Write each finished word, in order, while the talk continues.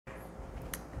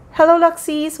Hello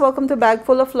Luxies, welcome to Bag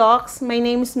Full of Locks. My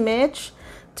name is Mitch.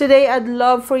 Today I'd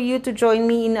love for you to join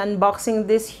me in unboxing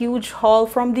this huge haul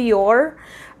from Dior.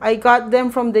 I got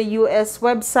them from the US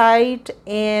website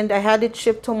and I had it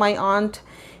shipped to my aunt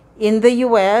in the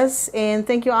US. And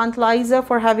thank you, Aunt Liza,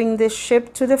 for having this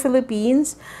shipped to the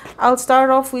Philippines. I'll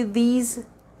start off with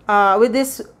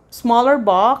this smaller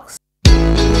box.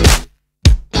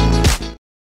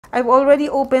 I've already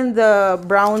opened the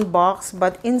brown box,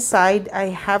 but inside I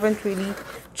haven't really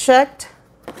checked.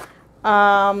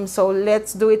 So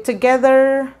let's do it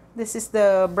together. This is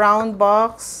the brown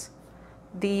box.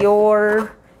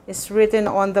 Dior is written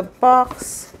on the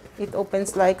box. It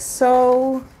opens like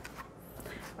so.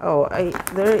 Oh,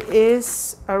 there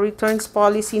is a returns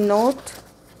policy note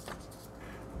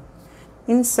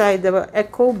inside the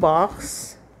echo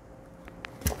box.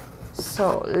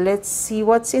 So let's see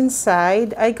what's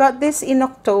inside. I got this in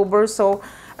October, so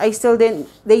they still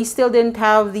didn't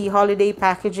have the holiday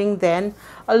packaging then.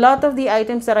 A lot of the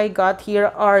items that I got here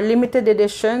are limited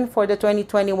edition for the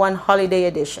 2021 holiday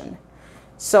edition.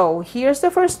 So here's the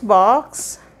first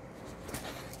box.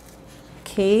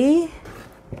 Okay.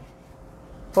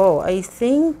 Oh, I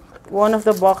think one of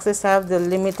the boxes have the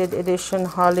limited edition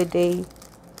holiday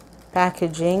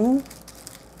packaging.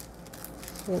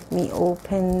 Let me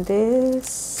open this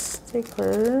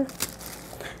sticker.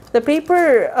 The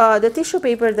paper, the tissue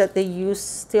paper that they use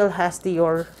still has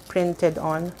Dior printed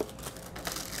on.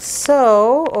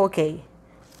 So, okay.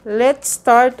 Let's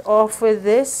start off with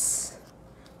this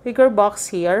bigger box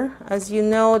here. As you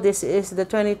know, this is the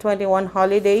 2021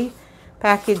 holiday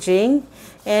packaging.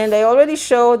 And I already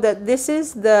showed that this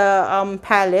is the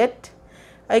palette.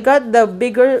 I got the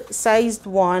bigger sized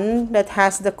one that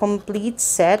has the complete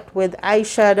set with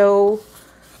eyeshadow,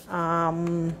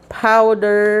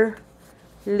 powder,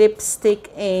 lipstick,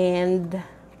 and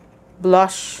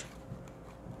blush.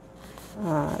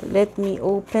 Let me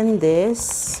open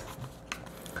this.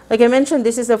 Like I mentioned,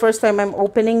 this is the first time I'm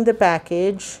opening the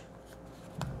package.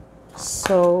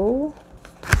 So,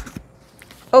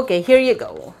 okay, here you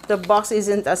go. The box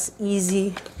isn't as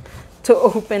easy to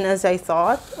open as I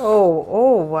thought.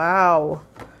 Oh wow.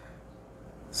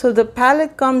 So the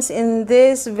palette comes in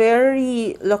this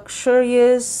very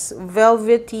luxurious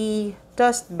velvety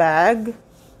dust bag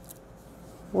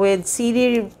with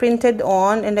CD printed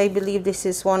on, and I believe this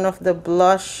is one of the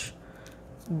blush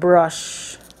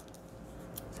brush.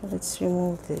 So let's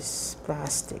remove this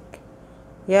plastic.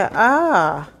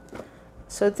 Yeah,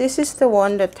 so this is the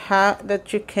one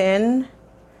that you can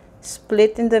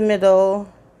split in the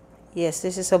middle. Yes,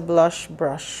 this is a blush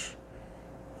brush.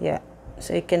 Yeah,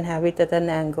 so you can have it at an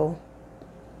angle.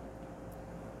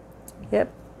 Yep.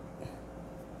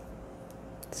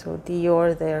 So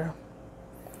Dior there.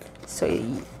 So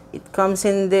it comes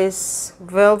in this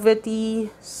velvety,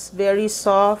 very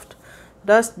soft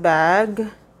dust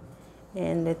bag.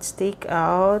 And let's take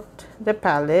out the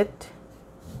palette.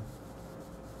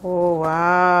 Oh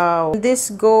wow. This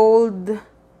gold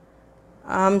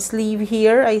sleeve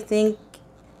here, I think,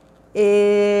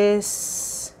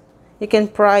 is you can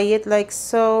pry it like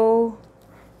so.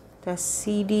 The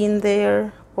CD in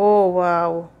there. Oh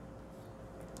wow.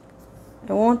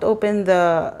 I won't open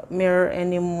the mirror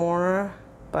anymore,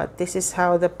 but this is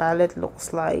how the palette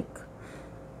looks like.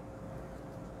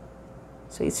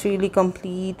 So it's really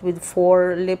complete with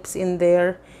 4 lips in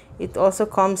there. It also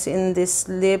comes in this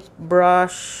lip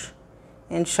brush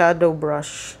and shadow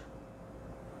brush.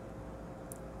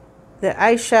 The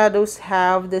eyeshadows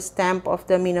have the stamp of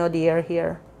the MINAUDIERE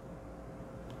here.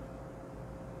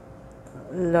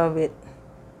 Love it.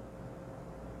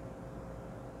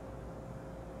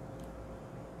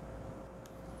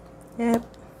 Yep.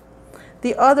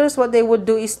 The others, what they would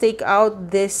do is take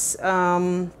out this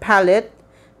palette,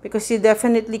 because you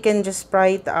definitely can just pry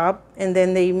it up and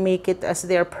then they make it as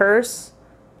their purse.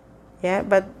 Yeah,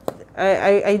 but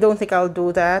I don't think I'll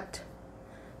do that.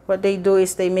 What they do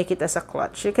is they make it as a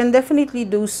clutch. You can definitely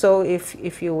do so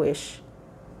if you wish.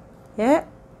 Yeah.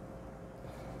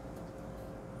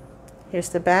 Here's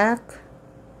the back.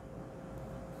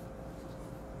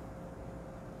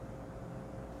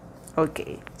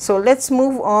 Okay, so let's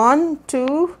move on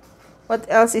to what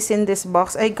else is in this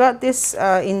box. I got this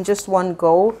in just one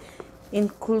go,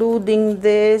 including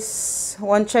this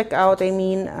one checkout. I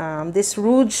mean, this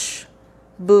ROUGE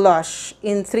blush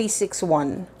in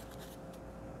 361.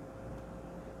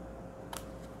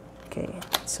 Okay,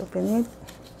 let's open it.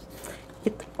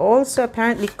 It also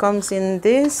apparently comes in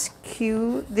this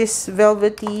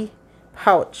velvety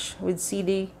pouch with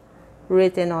CD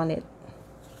written on it.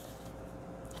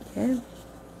 Yeah.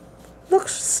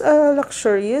 looks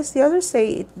luxurious. The others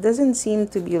say it doesn't seem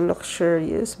to be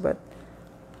luxurious, but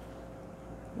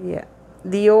yeah.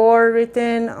 Dior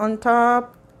written on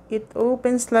top. It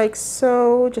opens like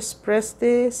so. Just press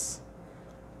this.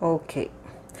 Okay.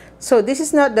 So this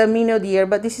is not the MINAUDIERE,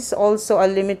 but this is also a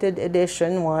limited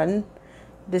edition one.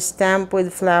 The stamp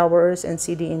with flowers and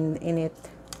CD in it.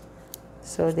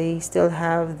 So they still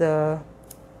have the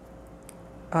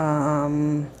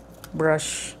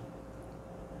brush.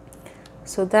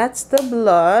 So that's the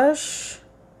blush.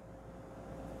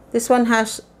 This one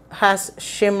has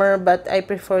shimmer, but I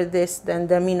prefer this than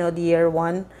the MINAUDIERE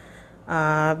one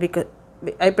because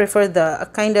I prefer the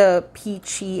kind of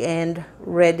peachy and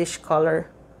reddish color.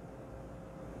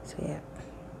 So yeah,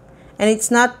 and it's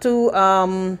not too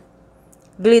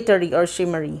glittery or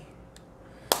shimmery.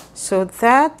 So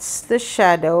that's the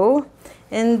shadow,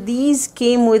 and these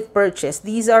came with purchase.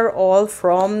 These are all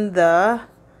from the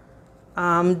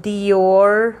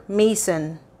Dior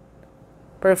Maison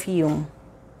perfume.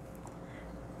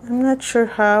 I'm not sure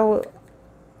how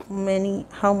many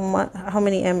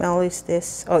ml is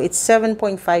this. Oh, it's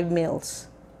 7.5 mils.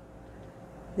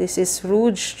 This is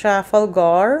Rouge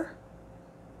Trafalgar.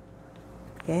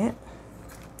 Okay.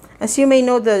 As you may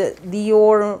know, the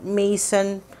Dior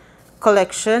Maison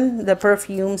collection, the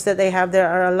perfumes that they have there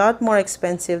are a lot more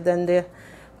expensive than the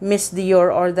Miss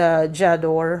Dior or the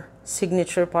J'adore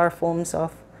signature parfums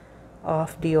of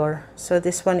Dior. So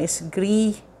this one is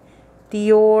Gris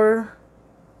Dior,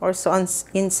 also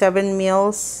in 7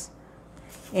 mils.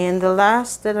 And the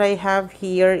last that I have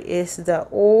here is the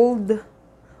Oud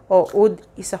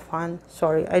Isafan.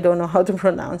 Sorry, I don't know how to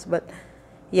pronounce, but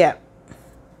yeah.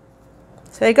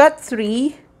 So I got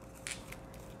 3.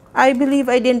 I believe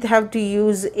I didn't have to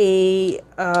use a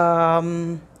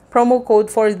promo code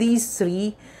for these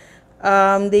 3.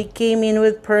 They came in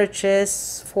with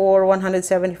purchase for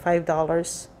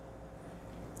 $175.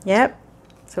 Yep.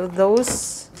 So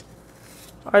those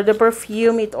are the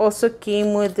perfume. It also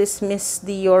came with this Miss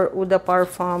Dior Eau de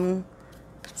Parfum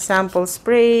sample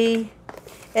spray.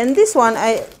 And this one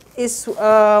is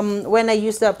when I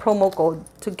use the promo code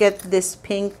to get this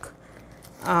pink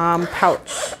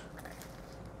pouch.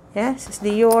 Yes, it's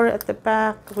Dior at the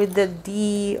back with the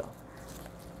D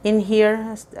in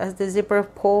here as the zipper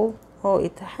pull. Oh,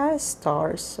 it has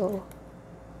stars, so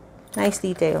nice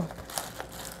detail.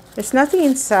 There's nothing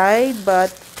inside,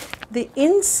 but the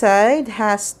inside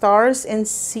has stars and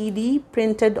CD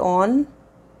printed on.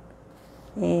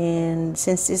 And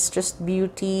since it's just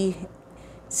beauty, it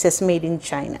says made in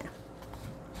China.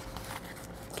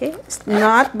 Okay, it's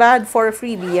not bad for a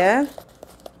freebie, yeah?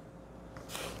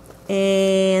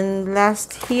 And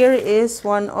last here is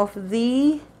one of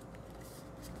the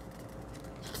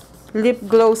lip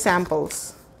glow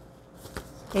samples.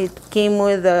 It came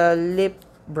with a lip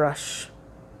brush,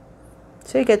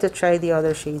 so you get to try the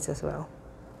other shades as well.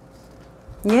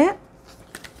 Yeah,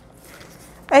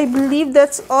 I believe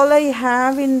that's all I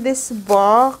have in this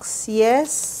box.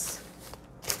 Yes.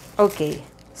 Okay,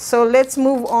 so let's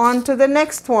move on to the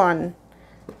next one.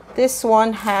 This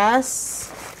one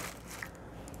has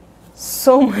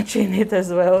so much in it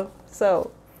as well.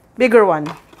 So, bigger one.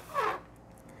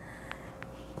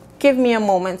 Give me a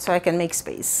moment so I can make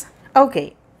space.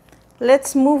 Okay,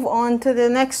 let's move on to the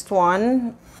next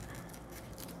one.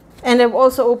 And I've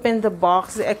also opened the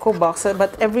box, the Echo box,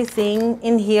 but everything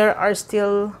in here are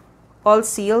still all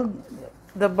sealed.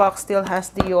 The box still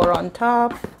has Dior on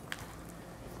top.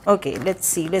 Okay, let's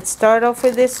see. Let's start off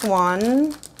with this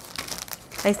one.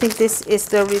 I think this is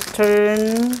the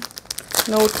return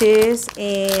notice,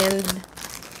 and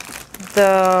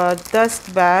the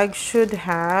dust bag should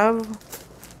have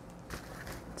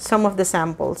some of the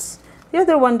samples. The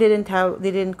other one didn't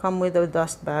come with a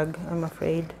dust bag, I'm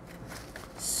afraid.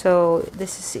 So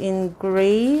this is in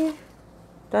gray,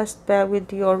 dust bag with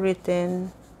Dior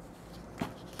written,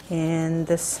 and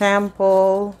the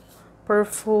sample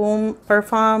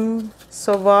Parfum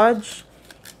Sauvage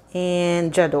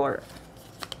and J'adore.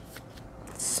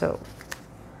 So,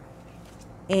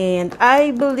 and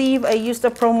I believe I used a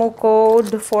promo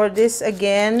code for this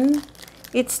again.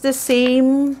 It's the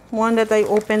same one that I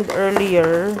opened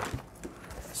earlier,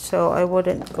 so I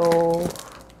wouldn't go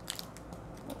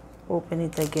open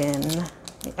it again.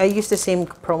 I used the same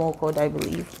promo code, I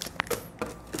believe.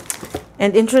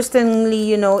 And interestingly,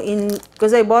 you know,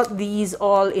 because I bought these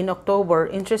all in October,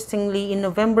 interestingly, in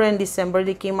November and December,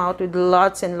 they came out with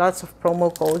lots and lots of promo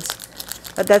codes.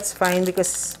 But that's fine,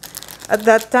 because at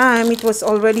that time, it was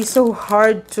already so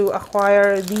hard to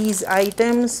acquire these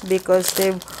items because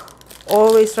they've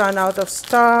always run out of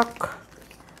stock.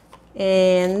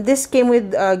 And this came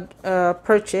with a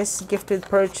purchase, gift with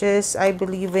purchase, I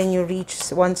believe, when you reach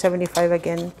 175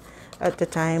 again at the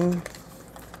time.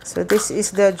 So this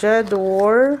is the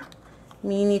Dior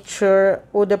miniature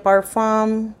eau de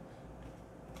parfum,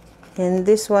 and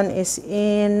this one is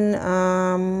in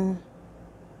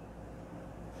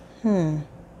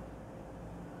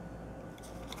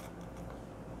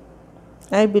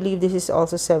I believe this is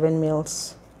also 7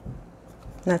 mils.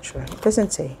 Not sure, it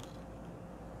doesn't say.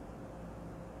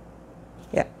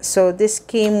 Yeah, so this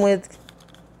came with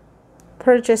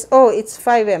purchase. Oh, it's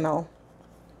 5 ml.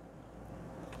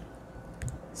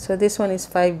 So this one is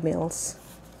 5 mils.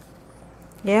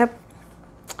 Yep.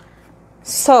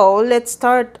 So let's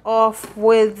start off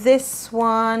with this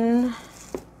one.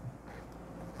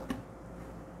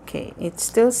 Okay, it's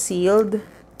still sealed.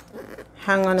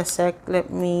 Hang on a sec,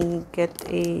 let me get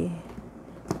a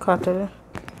cutter.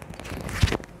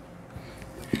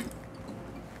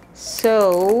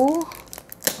 So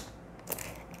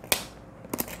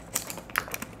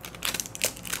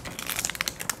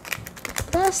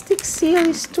plastic seal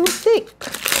is too thick.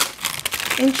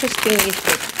 Interestingly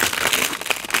thick.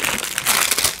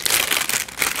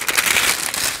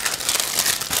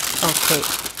 Okay.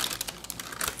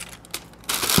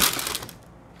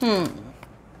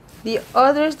 The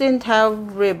others didn't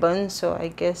have ribbon, so I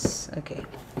guess, okay.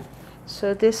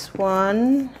 So this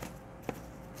one,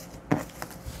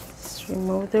 let's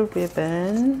remove the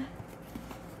ribbon.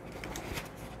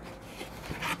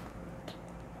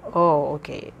 Oh,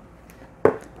 okay.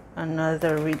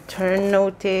 Another return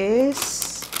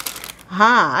notice.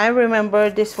 I remember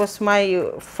this was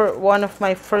my one of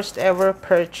my first ever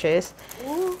purchase.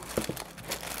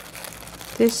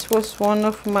 This was one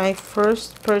of my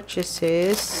first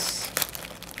purchases,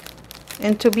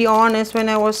 and to be honest, when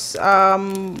I was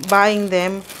buying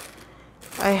them,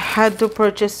 I had to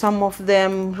purchase some of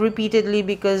them repeatedly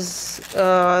because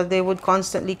they would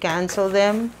constantly cancel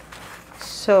them.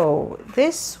 So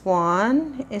this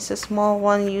one is a small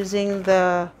one using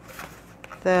the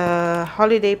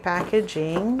holiday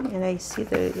packaging, and I see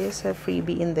there is a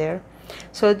freebie in there.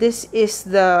 So this is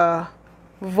the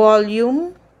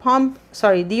volume pump,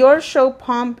 sorry, Dior Show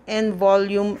Pump and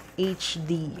Volume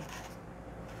HD.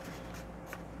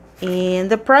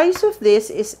 And the price of this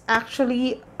is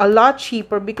actually a lot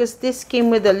cheaper because this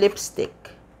came with a lipstick.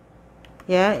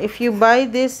 Yeah, if you buy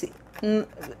this,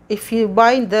 if you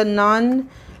buy the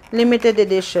non-limited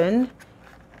edition,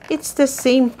 it's the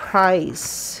same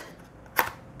price.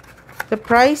 The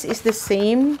price is the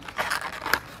same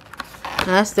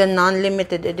as the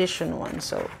non-limited edition one.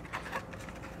 So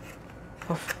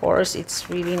of course it's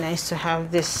really nice to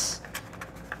have this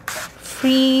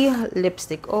free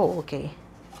lipstick. Oh, okay.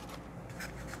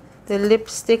 The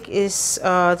lipstick is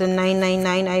the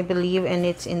 $9.99, I believe, and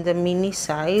it's in the mini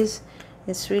size.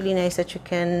 It's really nice that you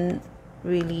can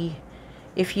really,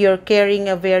 if you're carrying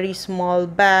a very small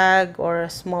bag or a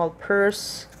small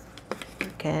purse,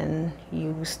 you can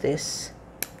use this.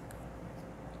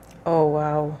 Oh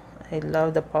wow, I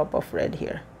love the pop of red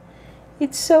here.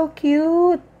 It's so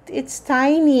cute. It's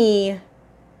tiny.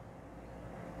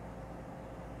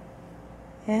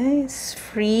 Yeah, it's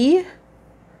free,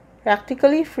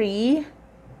 practically free,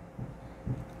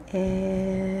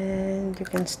 and you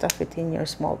can stuff it in your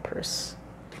small purse.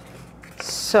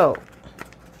 So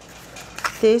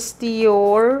this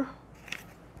Dior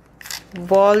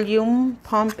Volume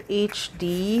Pump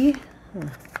HD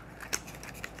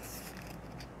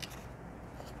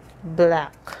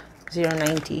black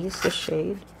 090 is the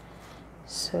shade.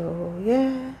 So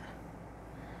yeah,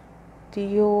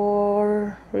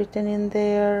 Dior written in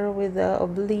there with the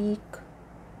oblique,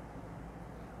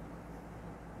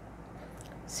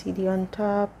 CD on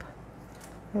top.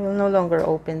 I will no longer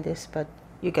open this, but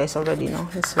you guys already know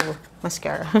it's a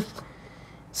mascara.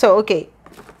 So okay,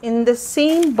 in the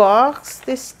same box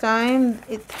this time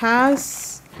it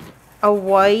has a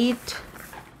white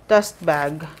dust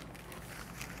bag.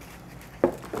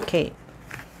 Okay,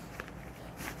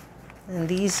 and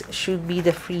these should be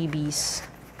the freebies.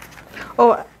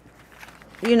 Oh,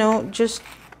 you know, just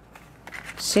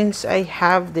since I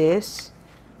have this,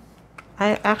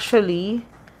 I actually,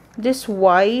 this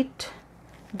white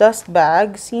dust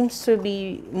bag seems to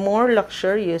be more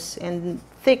luxurious and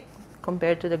thick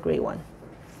compared to the gray one.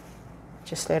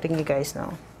 Just letting you guys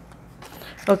know.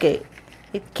 Okay,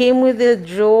 it came with the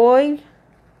Joy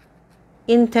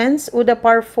Intense Eau de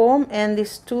Parfum and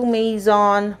these two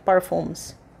Maison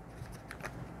Parfums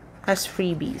as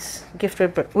freebies,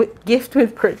 gift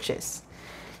with purchase.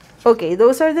 Okay,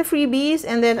 those are the freebies,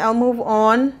 and then I'll move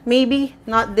on. Maybe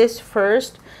not this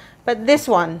first, but this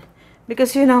one,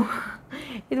 because you know,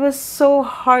 It was so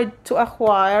hard to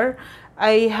acquire.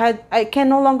 I can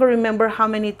no longer remember how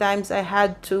many times I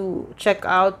had to check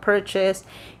out, purchase.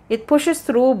 It pushes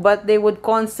through, but they would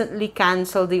constantly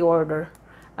cancel the order.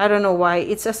 I don't know why.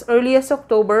 It's as early as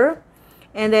October,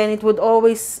 and then it would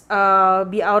always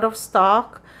be out of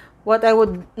stock. What I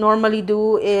would normally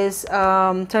do is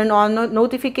turn on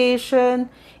notification,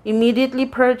 immediately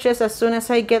purchase as soon as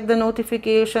I get the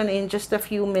notification. In just a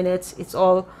few minutes, it's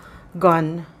all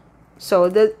gone. So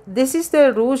this is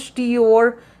the Rouge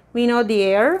Dior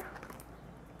MINAUDIERE.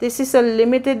 This is a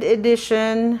limited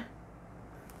edition.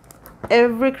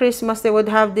 Every Christmas they would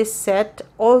have this set.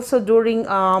 Also during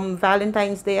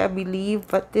Valentine's Day, I believe,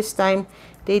 but this time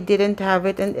they didn't have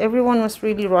it, and everyone was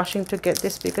really rushing to get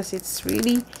this because it's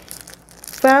really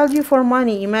value for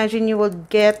money. Imagine you will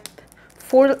get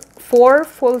four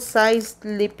full-sized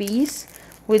lippies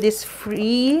with this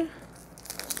free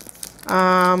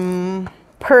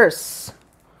purse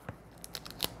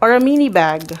or a mini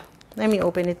bag. Let me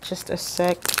open it just a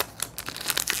sec.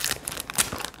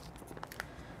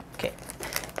 Okay,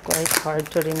 quite hard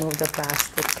to remove the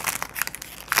plastic.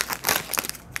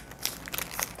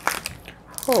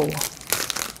 Oh,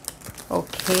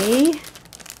 okay.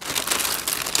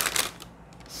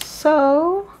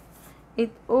 So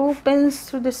it opens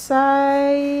to the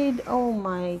side. Oh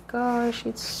my gosh,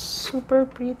 it's super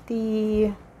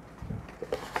pretty.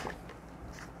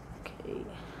 Okay,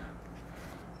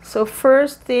 so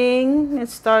first thing,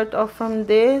 let's start off from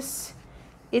this.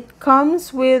 It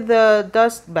comes with a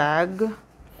dust bag,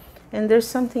 and there's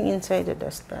something inside the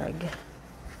dust bag.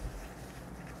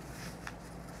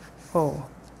 Oh,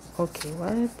 okay,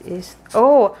 what is...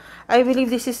 Oh, I believe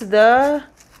this is the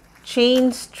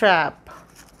chain strap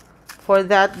for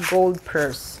that gold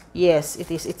purse. Yes, it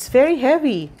is. It's very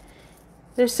heavy.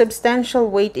 There's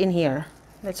substantial weight in here.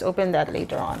 Let's open that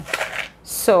later on.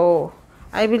 So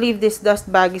I believe this dust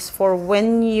bag is for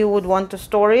when you would want to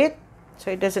store it,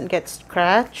 so it doesn't get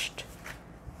scratched.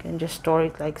 You can just store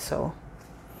it like so.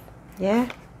 Yeah,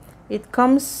 it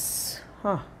comes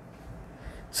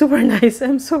super nice.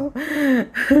 I'm so I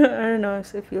don't know, I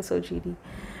feel so GD.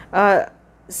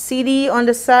 CD on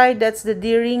the side, that's the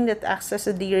D-ring that acts as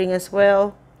a D-ring as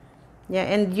well. Yeah,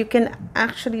 and you can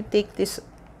actually take this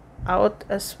out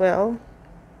as well,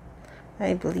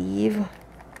 I believe.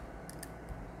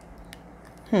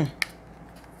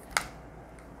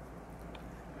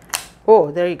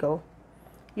 Oh, there you go.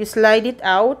 You slide it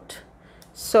out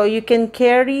so you can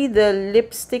carry the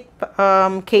lipstick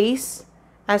case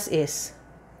as is.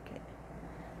 Okay.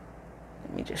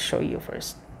 Let me just show you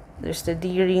first. There's the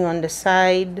D-ring on the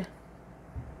side.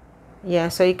 Yeah,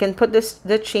 so you can put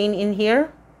the chain in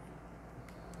here.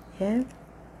 Yeah.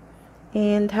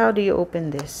 And how do you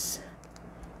open this?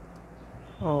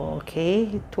 Oh, okay,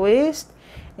 you twist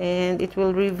and it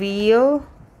will reveal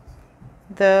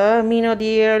the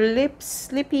MINAUDIERE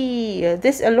lippy.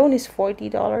 This alone is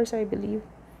 $40, I believe.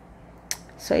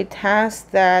 So it has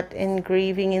that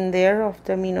engraving in there of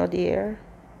the MINAUDIERE.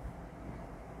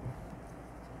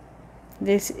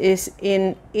 This is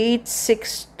in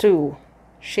 862,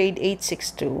 shade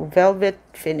 862, velvet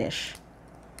finish.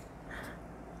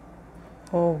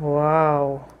 Oh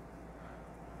wow,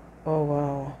 oh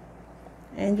wow.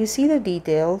 And you see the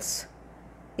details.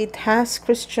 It has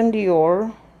Christian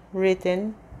Dior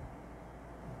written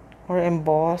or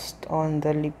embossed on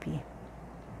the lippy.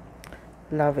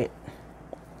 Love it.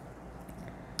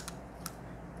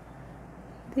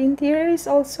 The interior is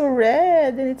also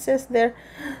red, and it says there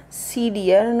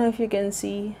CD. I don't know if you can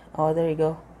see. Oh, there you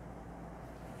go.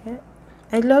 Yeah,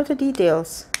 I love the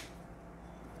details.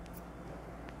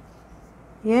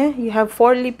 Yeah, you have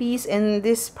 4 lippies, and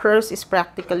this purse is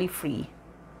practically free.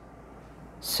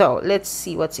 So let's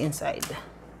see what's inside.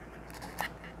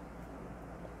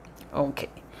 Okay,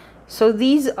 so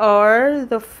these are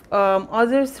the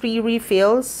other 3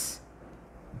 refills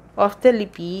of the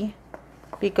lippy,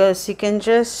 because you can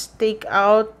just take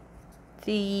out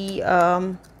the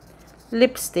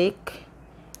lipstick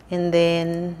and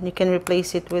then you can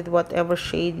replace it with whatever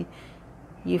shade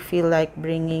you feel like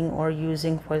bringing or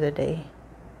using for the day.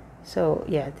 So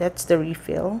yeah, that's the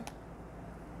refill.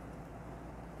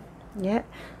 Yeah,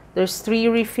 there's 3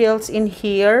 refills in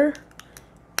here,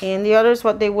 and the others,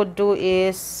 what they would do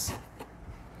is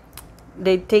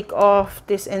they take off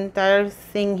this entire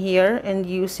thing here and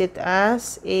use it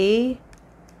as a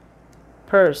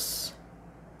purse.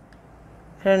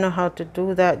 I don't know how to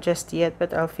do that just yet,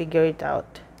 but I'll figure it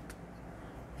out.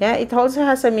 Yeah, it also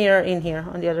has a mirror in here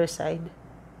on the other side.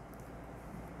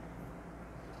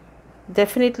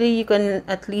 Definitely you can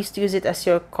at least use it as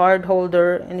your card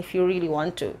holder, and if you really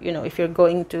want to, you know, if you're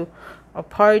going to a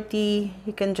party,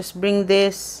 you can just bring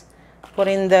this, put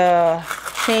in the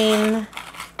chain.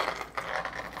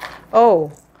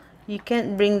 Oh, you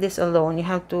can't bring this alone, you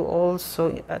have to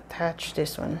also attach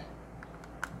this one.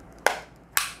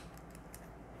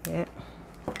 Yeah,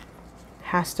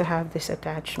 has to have this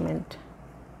attachment.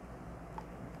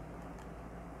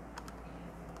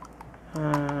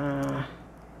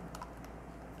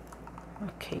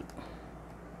 Okay.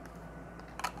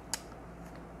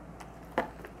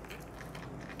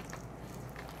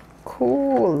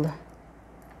 Cool.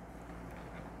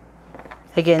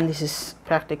 Again, this is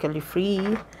practically free,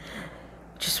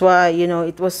 which is why, you know,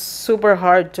 it was super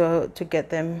hard to get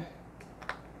them.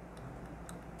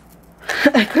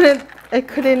 I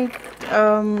couldn't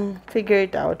figure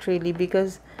it out really,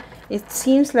 because it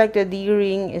seems like the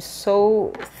D-ring is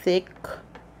so thick,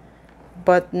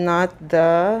 but not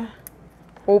the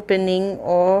opening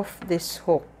of this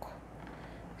hook.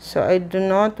 So I do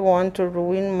not want to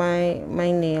ruin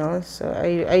my nails. So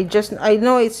I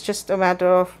know it's just a matter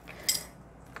of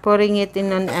putting it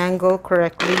in an angle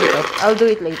correctly, but I'll do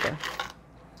it later.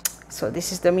 So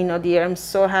this is the MINAUDIERE. I'm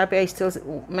so happy I still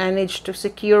managed to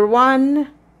secure one.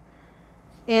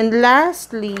 And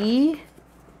lastly,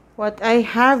 what I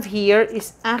have here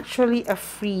is actually a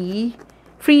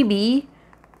freebie,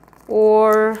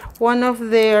 or one of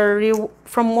their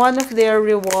from one of their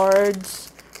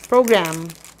rewards program,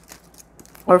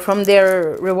 or from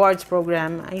their rewards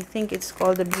program. I think it's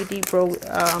called the beauty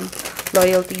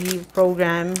loyalty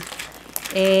program,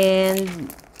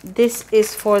 and this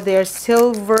is for their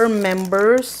silver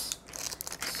members.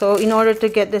 So in order to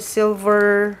get the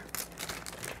silver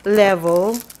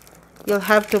level, you'll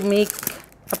have to make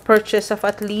a purchase of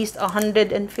at least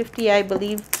 150, I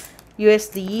believe,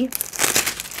 USD,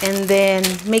 and then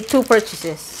make 2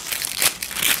 purchases.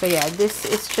 So yeah, this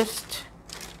is just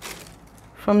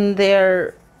from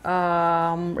their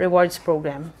rewards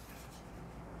program.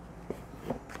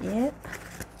 Yeah.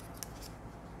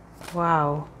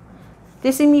 Wow.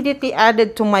 This immediately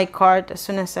added to my cart as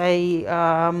soon as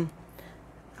I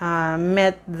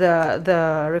met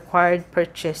the required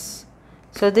purchase.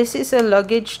 So this is a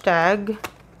luggage tag.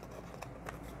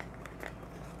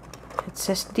 It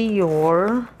says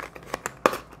Dior.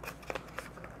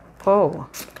 Oh,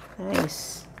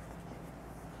 nice.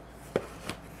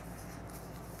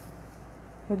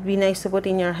 Would be nice to put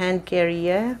in your hand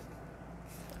carrier.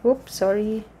 Oops,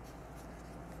 sorry.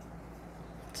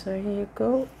 So here you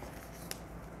go.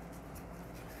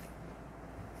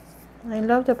 I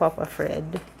love the Papa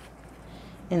Fred.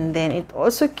 And then it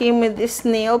also came with this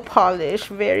nail polish.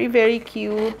 Very, very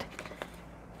cute.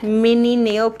 Mini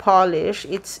nail polish.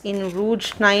 It's in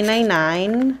Rouge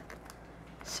 999.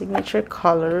 Signature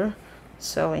color.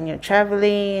 So when you're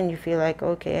traveling and you feel like,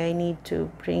 okay, I need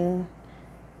to bring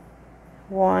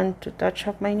one to touch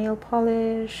up my nail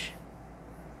polish.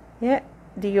 Yeah,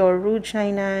 Dior Rouge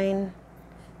 99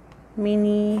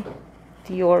 Mini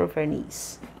Dior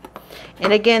Vernice.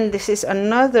 And again, this is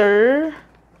another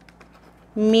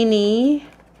mini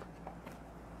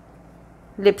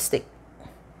lipstick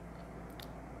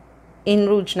in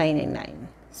Rouge 999.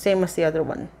 Same as the other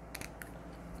one.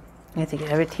 I think I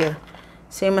have it here.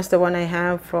 Same as the one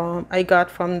I got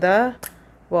from the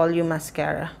Volume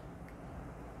Mascara.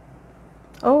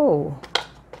 Oh,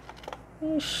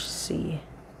 let's see.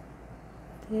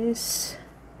 This,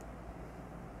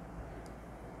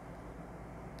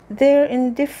 they're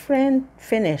in different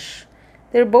finish.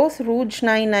 They're both Rouge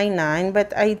 999,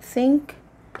 but I think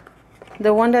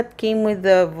the one that came with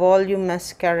the Volume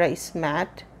Mascara is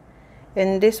matte,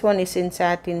 and this one is in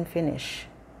satin finish.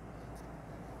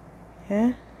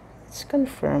 Yeah, let's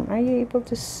confirm. Are you able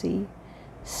to see?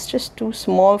 It's just too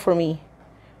small for me.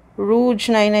 Rouge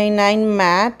 999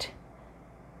 matte.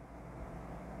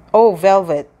 Oh,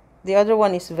 velvet. The other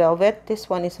one is velvet. This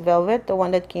one is velvet, the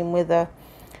one that came with the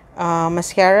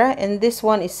mascara, and this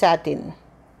one is satin.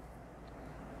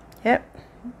 Yep,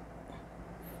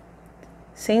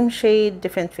 same shade,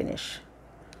 different finish.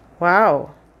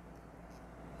 Wow,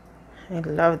 I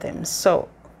love them. So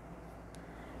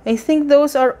I think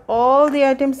those are all the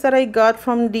items that I got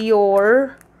from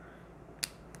Dior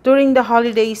during the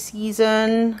holiday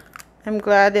season. I'm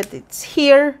glad that it's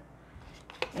here,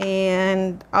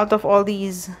 and out of all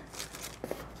these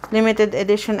limited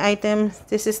edition items,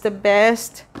 this is the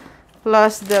best,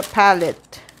 plus the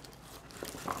palette.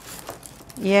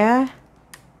 Yeah,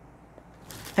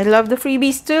 I love the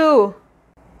freebies too.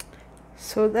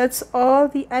 So that's all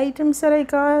the items that I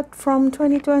got from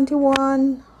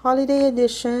 2021 holiday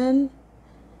edition.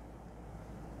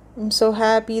 I'm so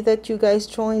happy that you guys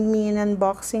joined me in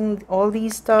unboxing all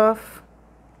these stuff.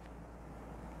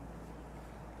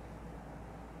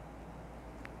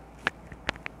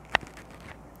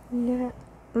 Yeah,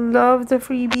 love the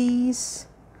freebies.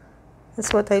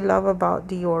 That's what I love about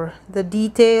Dior. The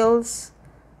details,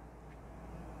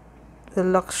 the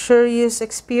luxurious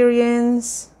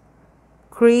experience,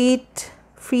 great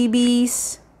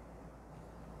freebies.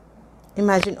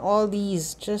 Imagine all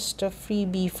these, just a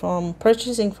freebie from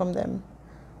purchasing from them.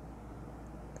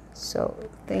 So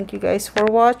thank you guys for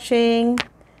watching.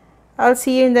 I'll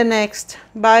see you in the next.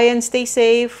 Bye and stay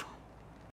safe.